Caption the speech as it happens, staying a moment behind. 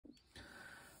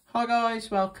Hi guys,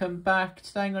 welcome back.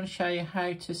 Today I'm going to show you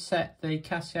how to set the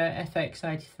Casio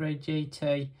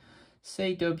fx83GT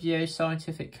CW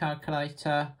scientific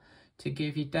calculator to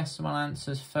give you decimal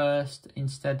answers first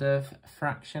instead of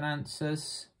fraction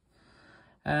answers.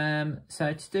 So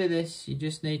to do this, you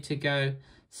just need to go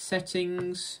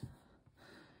settings,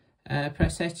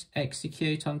 press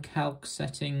execute on calc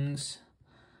settings,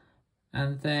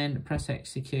 and then press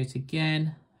execute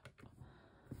again.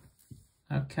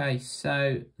 Okay,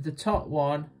 so the top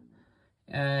one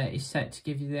is set to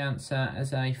give you the answer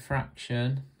as a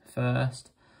fraction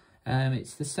first.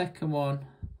 It's the second one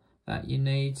that you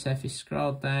need. So if you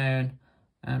scroll down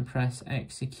and press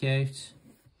execute,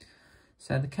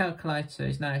 so the calculator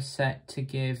is now set to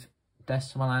give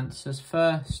decimal answers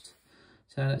first.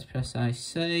 So let's press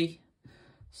AC.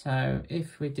 So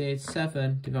if we did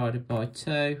 7 divided by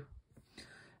 2,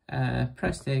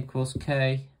 press the equals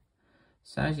key.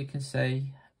 So as you can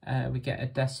see, we get a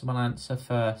decimal answer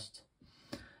first.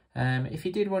 If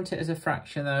you did want it as a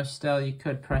fraction though, still you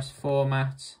could press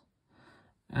format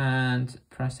and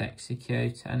press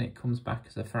execute and it comes back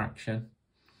as a fraction.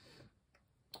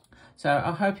 So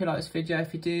I hope you liked this video.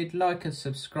 If you did, like and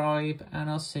subscribe, and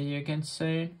I'll see you again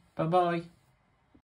soon. Bye bye.